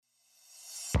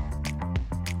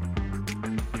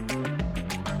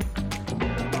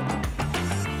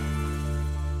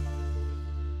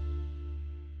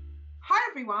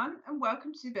everyone, and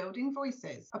welcome to Building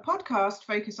Voices, a podcast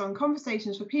focused on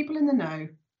conversations for people in the know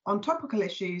on topical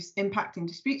issues impacting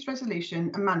disputes resolution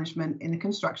and management in the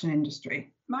construction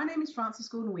industry. My name is Frances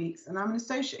Gordon-Weeks, and I'm an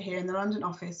associate here in the London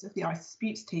office of the ICE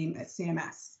Disputes team at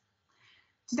CMS.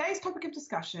 Today's topic of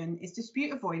discussion is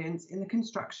dispute avoidance in the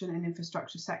construction and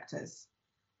infrastructure sectors.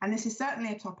 And this is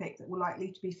certainly a topic that will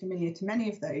likely to be familiar to many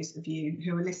of those of you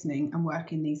who are listening and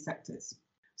work in these sectors.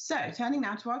 So, turning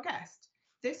now to our guest.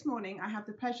 This morning, I have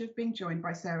the pleasure of being joined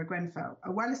by Sarah Grenfell,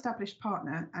 a well-established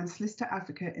partner and solicitor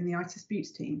advocate in the ICE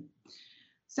Disputes team.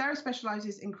 Sarah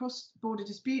specialises in cross-border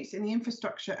disputes in the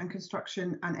infrastructure and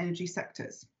construction and energy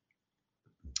sectors.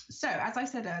 So, as I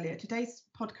said earlier, today's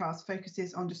podcast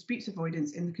focuses on disputes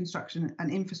avoidance in the construction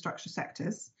and infrastructure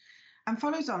sectors and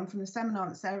follows on from the seminar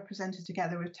that Sarah presented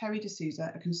together with Terry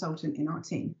D'Souza, a consultant in our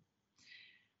team.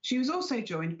 She was also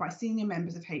joined by senior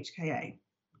members of HKA.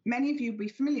 Many of you will be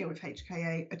familiar with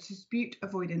HKA, a dispute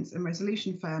avoidance and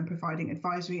resolution firm providing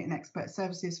advisory and expert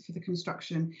services for the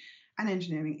construction and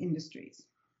engineering industries.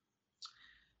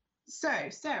 So,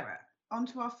 Sarah, on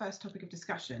to our first topic of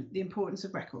discussion, the importance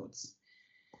of records.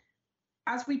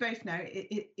 As we both know,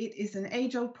 it is an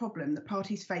age-old problem that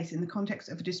parties face in the context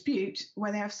of a dispute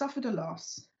where they have suffered a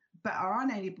loss, but are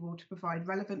unable to provide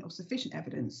relevant or sufficient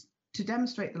evidence to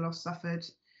demonstrate the loss suffered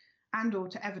and or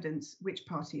to evidence which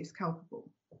party is culpable.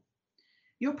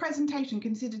 Your presentation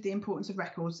considered the importance of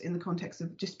records in the context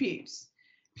of disputes.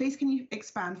 Please, can you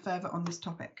expand further on this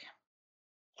topic?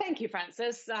 Thank you,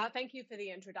 Frances. Thank you for the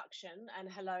introduction, and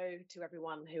hello to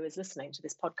everyone who is listening to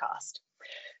this podcast.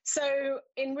 So,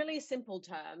 in really simple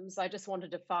terms, I just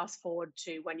wanted to fast forward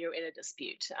to when you're in a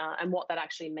dispute and what that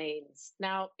actually means.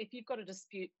 Now, if you've got a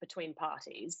dispute between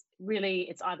parties, really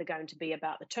it's either going to be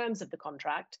about the terms of the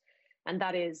contract, and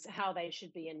that is how they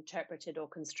should be interpreted or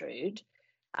construed,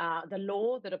 the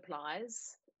law that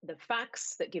applies, the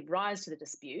facts that give rise to the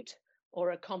dispute,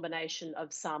 or a combination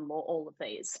of some or all of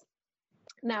these.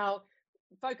 Now,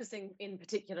 focusing in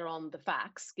particular on the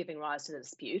facts giving rise to the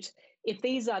dispute, if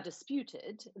these are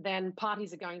disputed, then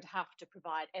parties are going to have to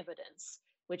provide evidence,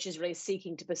 which is really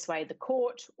seeking to persuade the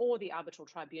court or the arbitral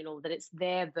tribunal that it's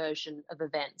their version of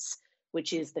events,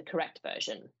 which is the correct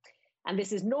version. And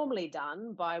this is normally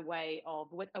done by way of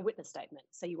a witness statement.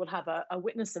 So you will have a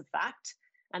witness of fact,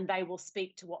 and they will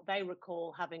speak to what they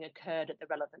recall having occurred at the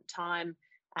relevant time.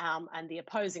 And the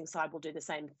opposing side will do the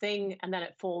same thing, and then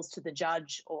it falls to the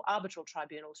judge or arbitral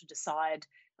tribunal to decide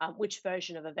which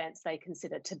version of events they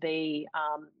consider to be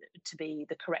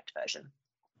the correct version.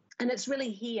 And it's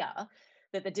really here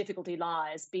that the difficulty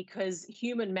lies, because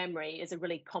human memory is a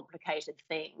really complicated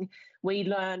thing. We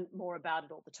learn more about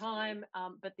it all the time,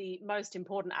 but the most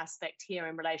important aspect here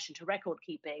in relation to record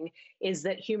keeping is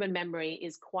that human memory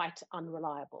is quite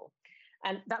unreliable.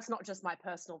 And that's not just my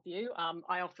personal view.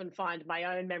 I often find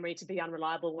my own memory to be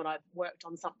unreliable when I've worked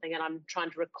on something and I'm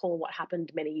trying to recall what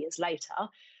happened many years later.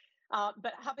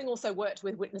 But having also worked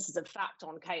with witnesses of fact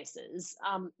on cases,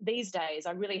 these days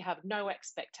I really have no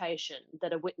expectation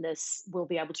that a witness will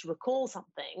be able to recall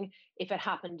something if it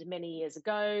happened many years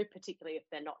ago, particularly if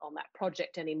they're not on that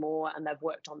project anymore and they've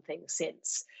worked on things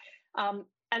since.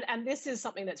 And this is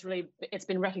something that's it's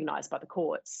been recognised by the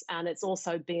courts, and it's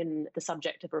also been the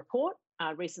subject of a report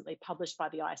recently published by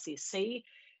the ICC,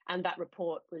 and that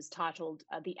report was titled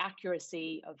The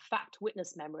Accuracy of Fact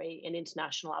Witness Memory in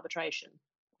International Arbitration.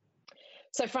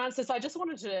 So, Frances, I just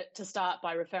wanted to start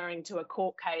by referring to a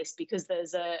court case, because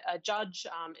there's a judge,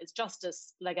 it's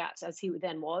Justice Legat, as he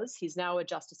then was. He's now a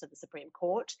Justice of the Supreme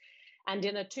Court. And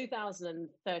in a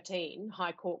 2013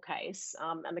 High Court case,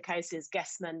 and the case is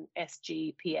Gessman,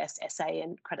 SGPS, SA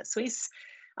and Credit Suisse,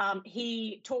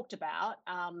 he talked about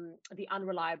the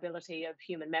unreliability of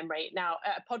human memory. Now,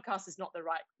 a podcast is not the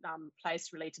right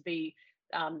place really to be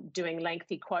doing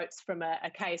lengthy quotes from a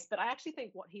case, but I actually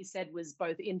think what he said was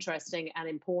both interesting and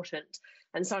important.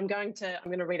 And so I'm going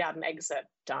to read out an excerpt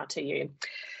to you.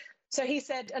 So he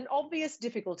said, an obvious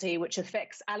difficulty which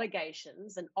affects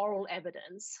allegations and oral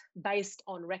evidence based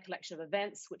on recollection of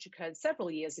events which occurred several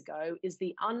years ago is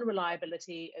the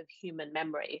unreliability of human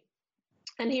memory.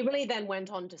 And he really then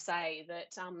went on to say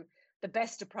that the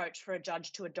best approach for a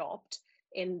judge to adopt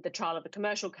in the trial of a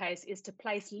commercial case is to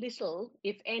place little,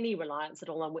 if any, reliance at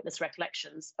all on witness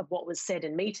recollections of what was said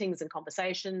in meetings and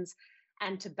conversations,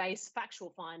 and to base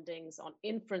factual findings on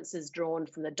inferences drawn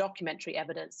from the documentary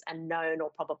evidence and known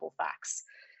or probable facts.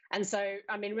 And so,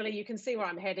 I mean, really, you can see where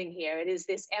I'm heading here. It is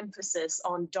this emphasis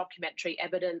on documentary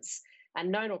evidence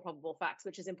and known or probable facts,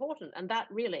 which is important. And that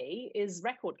really is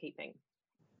record keeping.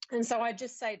 And so I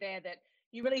just say there that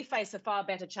you really face a far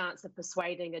better chance of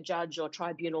persuading a judge or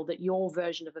tribunal that your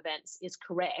version of events is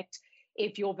correct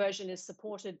if your version is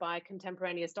supported by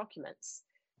contemporaneous documents.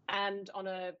 And on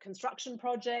a construction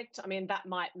project, I mean, that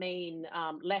might mean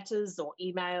letters or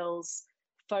emails,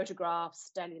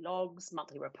 photographs, daily logs,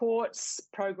 monthly reports,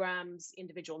 programs,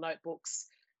 individual notebooks.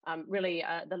 Really,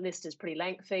 the list is pretty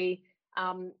lengthy.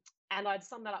 And I'd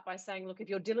sum that up by saying, look, if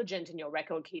you're diligent in your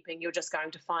record keeping, you're just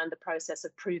going to find the process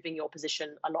of proving your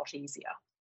position a lot easier.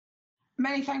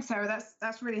 Many thanks, Sarah.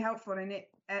 That's really helpful. And it,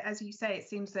 as you say, it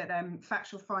seems that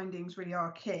factual findings really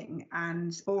are king,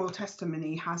 and oral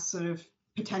testimony has sort of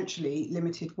potentially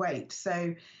limited weight.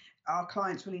 So our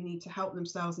clients really need to help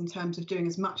themselves in terms of doing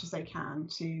as much as they can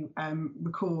to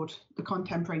record the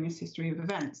contemporaneous history of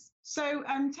events. So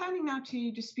turning now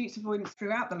to disputes avoidance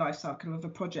throughout the life cycle of a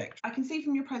project, I can see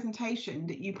from your presentation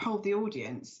that you polled the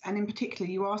audience, and in particular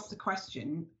you asked the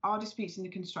question, are disputes in the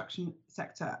construction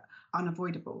sector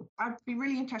unavoidable? I'd be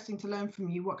really interesting to learn from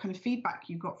you what kind of feedback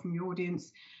you got from your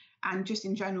audience, and just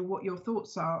in general what your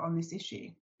thoughts are on this issue.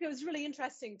 It was really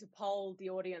interesting to poll the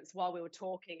audience while we were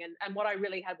talking, and what I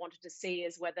really had wanted to see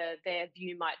is whether their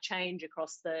view might change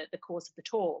across the course of the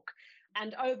talk.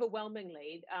 And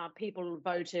overwhelmingly, people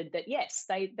voted that yes,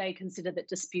 they consider that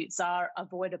disputes are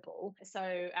avoidable.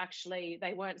 So actually,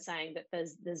 they weren't saying that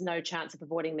there's no chance of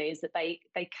avoiding these, that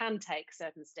they can take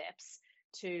certain steps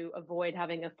to avoid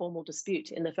having a formal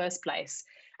dispute in the first place.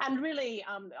 And really,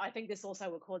 I think this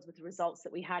also accords with the results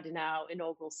that we had in our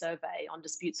inaugural survey on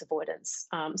disputes avoidance.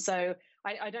 So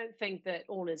I don't think that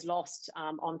all is lost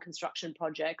on construction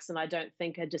projects, and I don't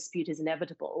think a dispute is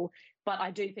inevitable, but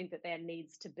I do think that there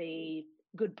needs to be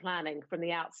good planning from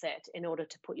the outset in order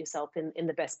to put yourself in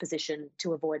the best position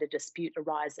to avoid a dispute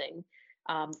arising,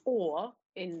 or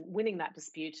in winning that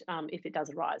dispute if it does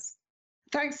arise.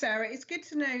 Thanks, Sarah. It's good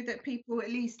to know that people at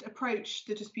least approach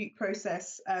the dispute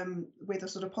process with a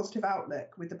sort of positive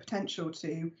outlook, with the potential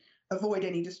to avoid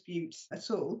any disputes at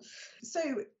all. So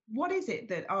what is it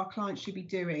that our clients should be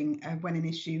doing when an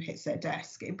issue hits their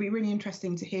desk? It'd be really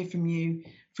interesting to hear from you,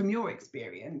 from your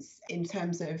experience in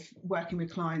terms of working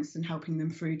with clients and helping them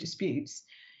through disputes.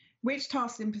 Which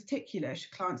tasks in particular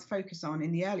should clients focus on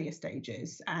in the earlier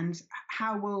stages, and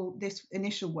how will this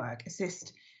initial work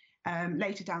assist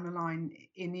later down the line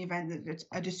in the event that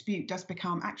a dispute does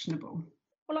become actionable?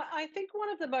 Well, I think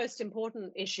one of the most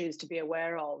important issues to be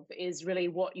aware of is really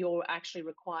what you're actually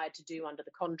required to do under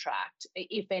the contract,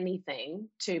 if anything,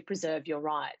 to preserve your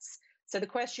rights. So the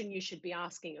question you should be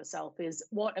asking yourself is,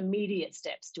 what immediate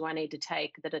steps do I need to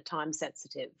take that are time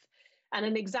sensitive? And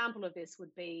an example of this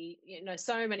would be,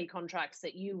 so many contracts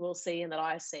that you will see and that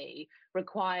I see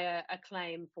require a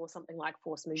claim for something like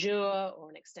force majeure or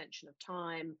an extension of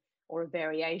time or a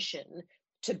variation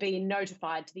to be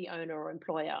notified to the owner or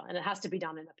employer. And it has to be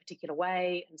done in a particular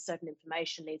way, and certain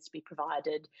information needs to be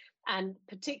provided. And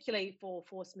particularly for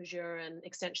force majeure and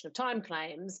extension of time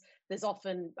claims, there's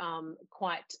often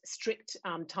quite strict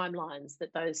timelines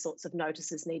that those sorts of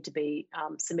notices need to be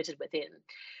submitted within.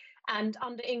 And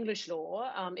under English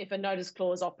law, if a notice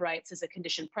clause operates as a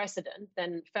condition precedent,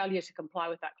 then failure to comply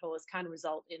with that clause can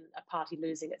result in a party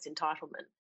losing its entitlement.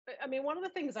 I mean, one of the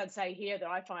things I'd say here that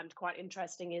I find quite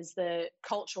interesting is the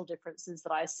cultural differences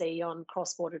that I see on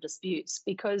cross-border disputes,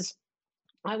 because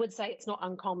I would say it's not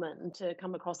uncommon to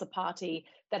come across a party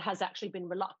that has actually been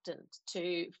reluctant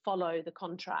to follow the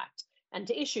contract and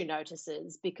to issue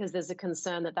notices because there's a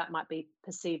concern that that might be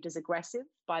perceived as aggressive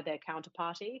by their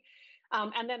counterparty.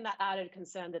 And then that added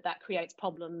concern that creates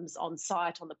problems on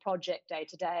site on the project day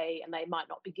to day, and they might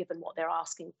not be given what they're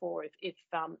asking for if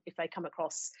they come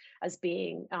across as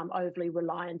being overly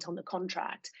reliant on the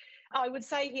contract. I would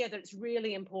say here that it's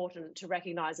really important to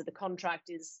recognise that the contract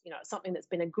is, something that's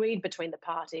been agreed between the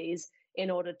parties in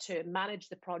order to manage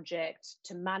the project,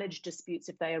 to manage disputes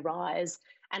if they arise.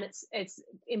 And it's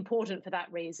important for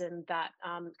that reason that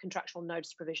contractual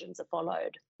notice provisions are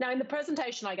followed. Now, in the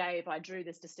presentation I gave, I drew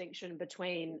this distinction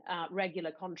between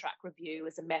regular contract review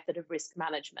as a method of risk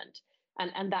management.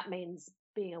 And that means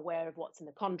being aware of what's in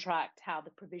the contract, how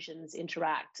the provisions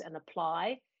interact and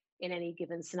apply in any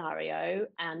given scenario,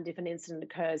 and if an incident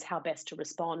occurs, how best to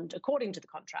respond according to the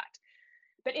contract.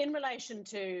 But in relation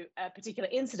to a particular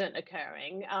incident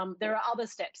occurring, there are other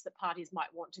steps that parties might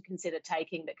want to consider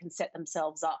taking that can set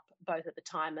themselves up both at the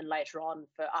time and later on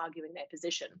for arguing their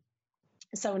position.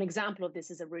 So an example of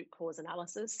this is a root cause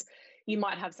analysis. You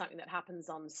might have something that happens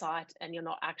on site and you're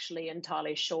not actually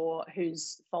entirely sure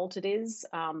whose fault it is.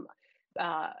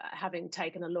 Having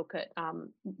taken a look at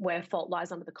where fault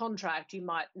lies under the contract, you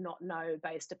might not know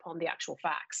based upon the actual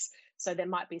facts. So there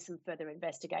might be some further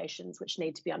investigations which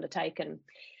need to be undertaken.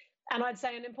 And I'd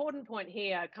say an important point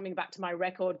here, coming back to my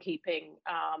record keeping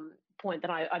point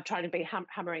that I'm trying to be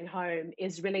hammering home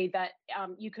is really that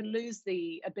you can lose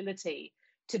the ability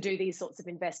to do these sorts of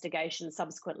investigations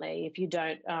subsequently if you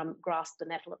don't grasp the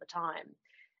nettle at the time.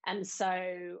 And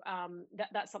so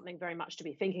that's something very much to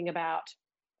be thinking about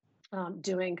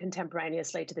doing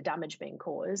contemporaneously to the damage being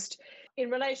caused. In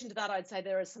relation to that, I'd say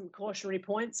there are some cautionary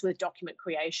points with document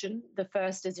creation. The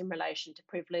first is in relation to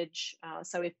privilege.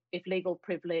 So if legal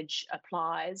privilege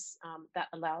applies, that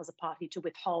allows a party to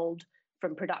withhold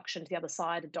from production to the other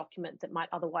side a document that might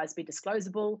otherwise be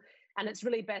disclosable. And it's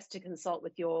really best to consult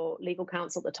with your legal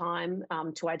counsel at the time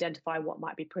to identify what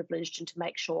might be privileged and to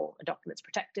make sure a document's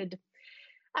protected.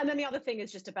 And then the other thing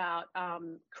is just about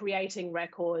creating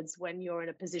records when you're in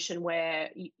a position where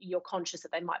you're conscious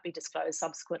that they might be disclosed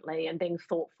subsequently, and being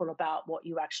thoughtful about what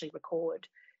you actually record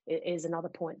is another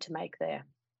point to make there.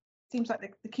 Seems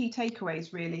like the key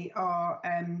takeaways really are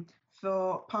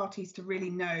for parties to really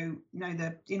know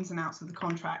the ins and outs of the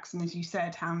contracts, and as you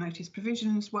said, how notice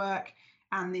provisions work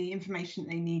and the information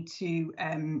they need to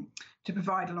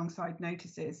provide alongside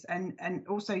notices, and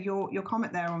also your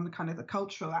comment there on the kind of the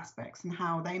cultural aspects and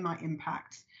how they might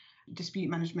impact dispute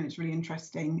management is really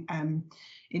interesting,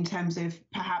 in terms of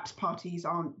perhaps parties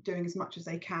aren't doing as much as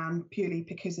they can purely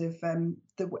because of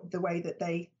the way that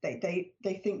they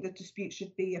think the dispute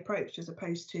should be approached, as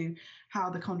opposed to how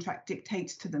the contract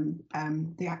dictates to them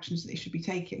the actions that they should be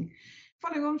taking.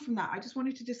 Following on from that, I just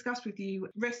wanted to discuss with you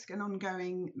risk and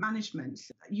ongoing management.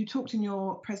 You talked in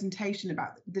your presentation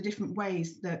about the different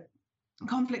ways that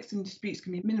conflicts and disputes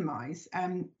can be minimised.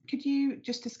 Could you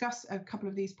just discuss a couple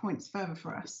of these points further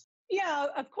for us? Yeah,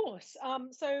 of course.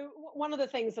 So one of the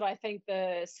things that I think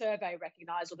the survey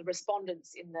recognised, or the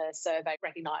respondents in the survey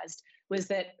recognised, was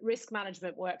that risk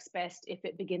management works best if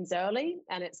it begins early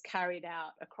and it's carried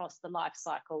out across the life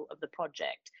cycle of the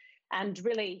project. And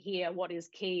really here, what is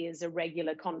key is a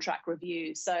regular contract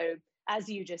review. So as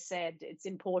you just said, it's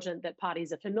important that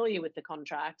parties are familiar with the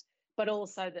contract, but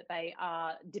also that they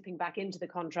are dipping back into the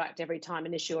contract every time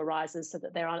an issue arises so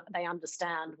that they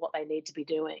understand what they need to be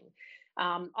doing.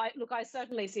 I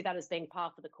certainly see that as being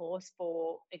par for the course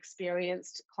for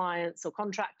experienced clients or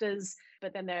contractors,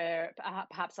 but then there are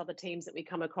perhaps other teams that we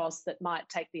come across that might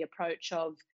take the approach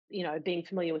of being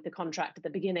familiar with the contract at the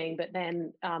beginning, but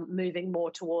then moving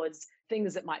more towards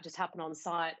things that might just happen on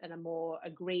site and are more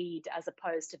agreed as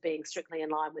opposed to being strictly in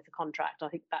line with the contract. I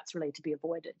think that's really to be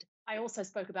avoided. I also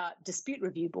spoke about dispute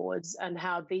review boards and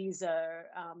how these are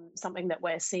something that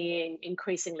we're seeing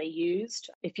increasingly used.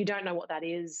 If you don't know what that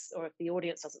is, or if the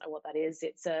audience doesn't know what that is,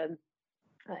 it's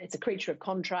a creature of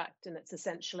contract, and it's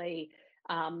essentially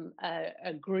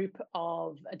a group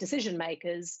of decision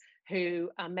makers who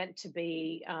are meant to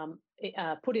be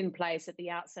put in place at the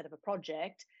outset of a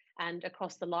project, and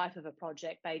across the life of a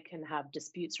project, they can have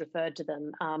disputes referred to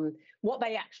them. What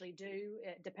they actually do,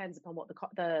 it depends upon what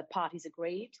the parties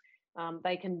agreed.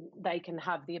 They can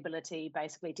have the ability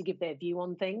basically to give their view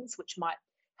on things, which might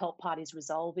help parties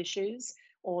resolve issues,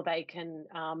 or they can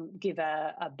give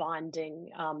a binding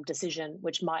decision,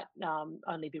 which might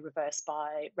only be reversed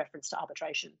by reference to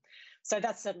arbitration. So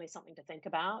that's certainly something to think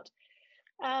about.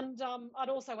 And I'd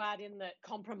also add in that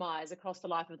compromise across the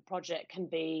life of the project can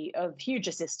be of huge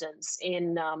assistance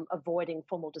in avoiding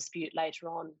formal dispute later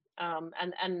on.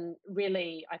 And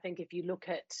really, I think if you look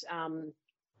at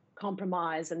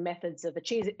compromise and methods of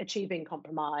achieving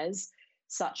compromise,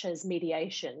 such as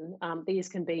mediation, these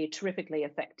can be terrifically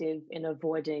effective in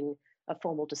avoiding a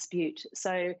formal dispute.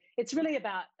 So it's really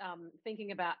about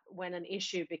thinking about when an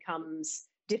issue becomes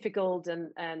difficult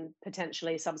and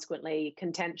potentially subsequently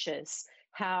contentious,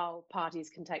 how parties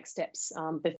can take steps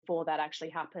before that actually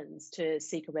happens to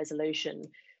seek a resolution.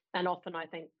 And often I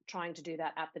think trying to do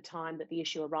that at the time that the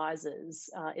issue arises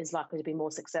is likely to be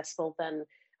more successful than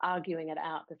arguing it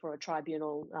out before a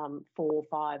tribunal 4,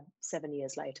 5, 7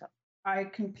 years later. I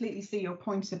completely see your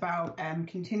point about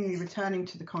continually returning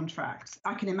to the contract.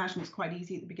 I can imagine it's quite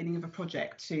easy at the beginning of a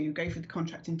project to go through the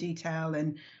contract in detail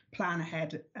and plan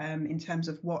ahead in terms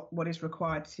of what is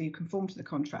required to conform to the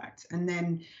contract. And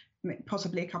then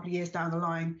possibly a couple of years down the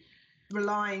line,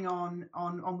 relying on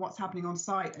what's happening on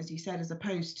site, as you said, as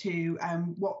opposed to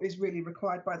what is really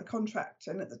required by the contract.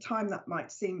 And at the time that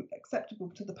might seem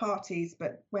acceptable to the parties,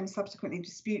 but when subsequently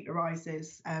dispute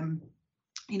arises,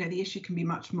 the issue can be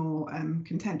much more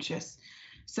contentious.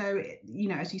 So,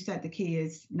 as you said, the key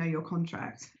is know your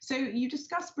contract. So you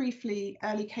discussed briefly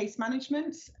early case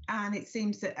management, and it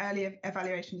seems that early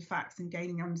evaluation of facts and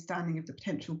gaining understanding of the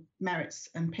potential merits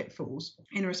and pitfalls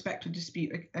in respect of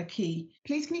dispute are key.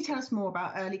 Please, can you tell us more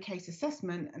about early case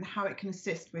assessment and how it can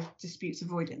assist with disputes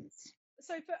avoidance?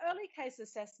 So for early case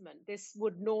assessment, this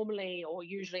would normally or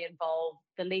usually involve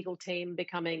the legal team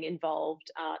becoming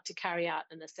involved to carry out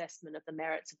an assessment of the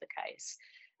merits of the case.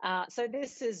 So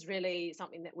this is really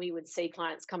something that we would see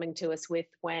clients coming to us with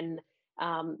when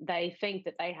they think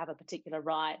that they have a particular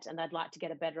right and they'd like to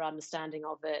get a better understanding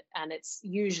of it. And it's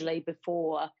usually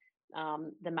before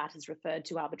the matter's referred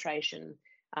to arbitration,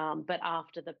 but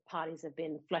after the parties have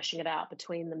been fleshing it out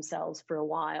between themselves for a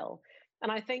while.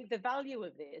 And I think the value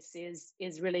of this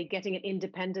is really getting an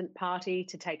independent party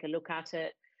to take a look at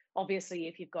it. Obviously,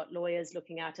 if you've got lawyers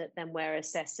looking at it, then we're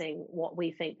assessing what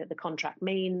we think that the contract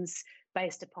means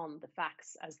based upon the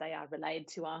facts as they are relayed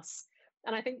to us.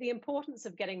 And I think the importance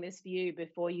of getting this view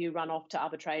before you run off to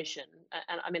arbitration,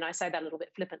 and I mean, I say that a little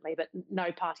bit flippantly, but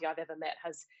no party I've ever met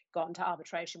has gone to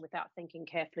arbitration without thinking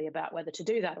carefully about whether to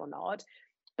do that or not.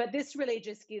 But this really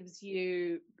just gives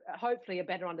you, hopefully, a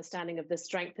better understanding of the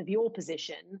strength of your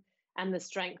position and the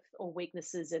strength or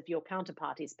weaknesses of your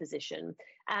counterparty's position.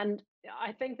 And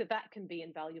I think that that can be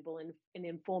invaluable in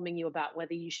informing you about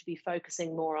whether you should be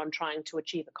focusing more on trying to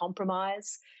achieve a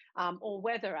compromise, or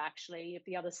whether actually, if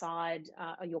the other side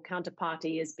or your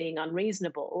counterparty is being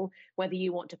unreasonable, whether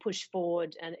you want to push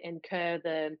forward and incur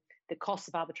the costs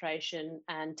of arbitration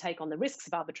and take on the risks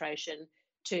of arbitration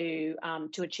to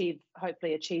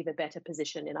hopefully achieve a better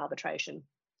position in arbitration.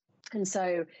 And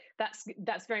so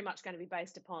that's very much going to be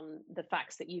based upon the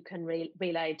facts that you can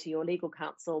relay to your legal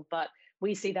counsel. But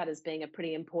we see that as being a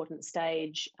pretty important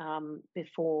stage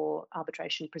before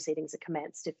arbitration proceedings are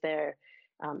commenced, if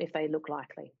they look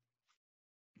likely.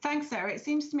 Thanks, Sarah. It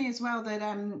seems to me as well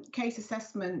that case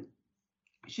assessment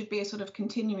should be a sort of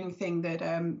continuing thing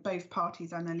that both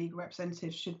parties and their legal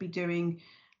representatives should be doing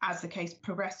as the case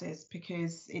progresses,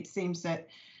 because it seems that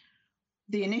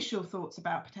the initial thoughts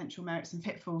about potential merits and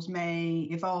pitfalls may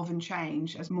evolve and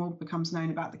change as more becomes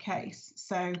known about the case.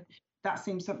 So that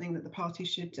seems something that the parties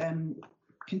should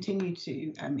continue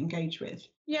to engage with.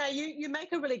 Yeah, you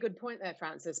make a really good point there,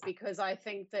 Frances, because I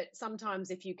think that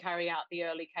sometimes if you carry out the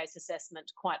early case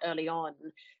assessment quite early on,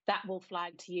 that will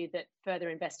flag to you that further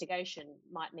investigation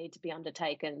might need to be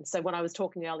undertaken. So when I was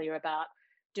talking earlier about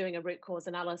doing a root cause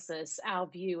analysis, our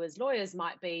view as lawyers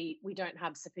might be we don't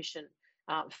have sufficient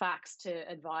facts to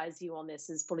advise you on this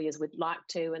as fully as we'd like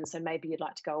to, and so maybe you'd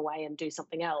like to go away and do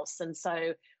something else. And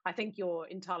so I think you're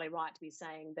entirely right to be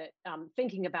saying that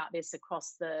thinking about this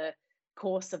across the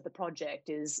course of the project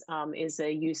is a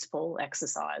useful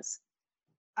exercise.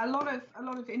 A lot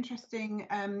of interesting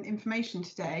information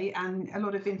today, and a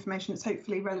lot of information that's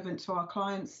hopefully relevant to our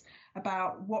clients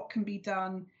about what can be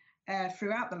done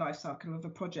throughout the life cycle of a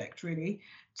project, really,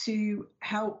 to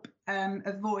help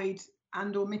avoid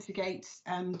and or mitigate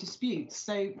disputes.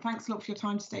 So thanks a lot for your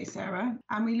time today, Sarah.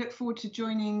 And we look forward to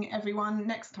joining everyone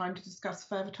next time to discuss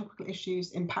further topical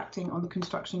issues impacting on the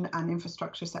construction and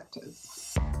infrastructure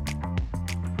sectors.